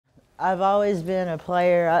I've always been a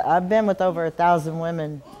player. I've been with over 1,000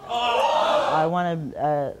 women. I want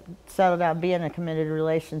to settle down, be in a committed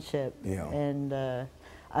relationship. Yeah. And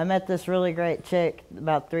I met this really great chick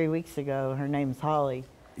about 3 weeks ago. Her name's Holly.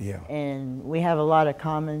 Yeah. And we have a lot of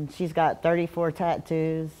common. She's got 34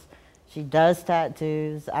 tattoos. She does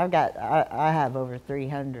tattoos. I have over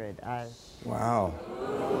 300. Wow.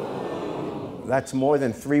 That's more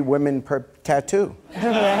than 3 women per tattoo.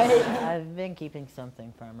 Right? I've been keeping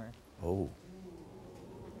something from her. Oh.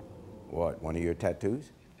 What, one of your tattoos?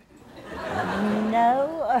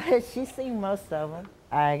 No, she's seen most of them.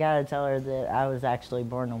 I gotta tell her that I was actually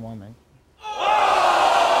born a woman.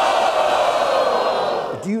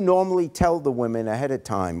 Do you normally tell the women ahead of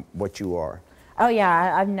time what you are? Oh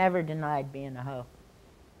yeah, I've never denied being a hoe.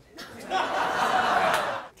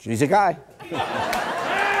 She's a guy.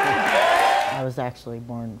 I was actually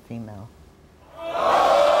born female.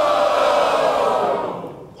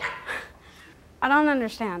 I don't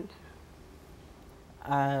understand.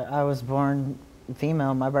 I was born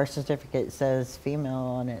female. My birth certificate says female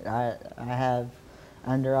on it. I have,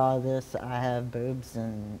 under all this, I have boobs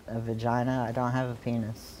and a vagina. I don't have a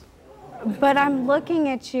penis. But I'm looking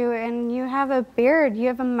at you and you have a beard, you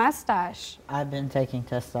have a mustache. I've been taking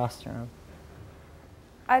testosterone.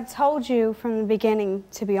 I told you from the beginning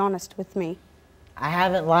to be honest with me. I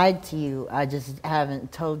haven't lied to you. I just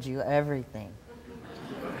haven't told you everything.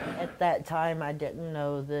 At that time, I didn't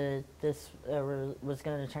know that this was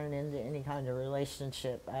going to turn into any kind of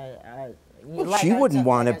relationship. Well, she wouldn't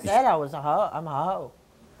want to. Like I said, I was a hoe. I'm a hoe.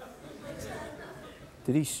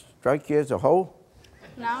 Did he strike you as a hoe?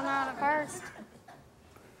 No, not at first.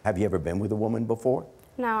 Have you ever been with a woman before?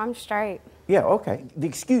 No, I'm straight. Yeah, okay. The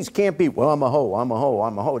excuse can't be, well, I'm a hoe, I'm a hoe,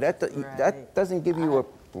 I'm a hoe. That doesn't give you a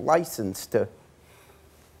license to.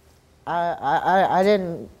 I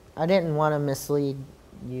didn't want to mislead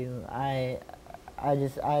you.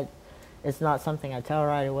 It's not something I tell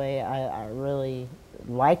right away. I really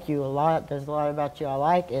like you a lot. There's a lot about you I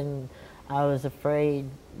like, and I was afraid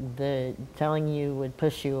that telling you would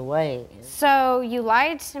push you away. So you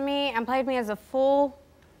lied to me and played me as a fool?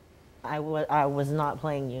 I was not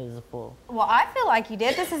playing you as a fool. Well, I feel like you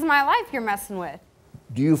did. This is my life you're messing with.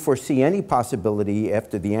 Do you foresee any possibility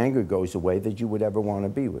after the anger goes away that you would ever want to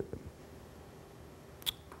be with him?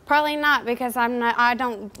 Probably not, because I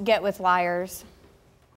don't get with liars.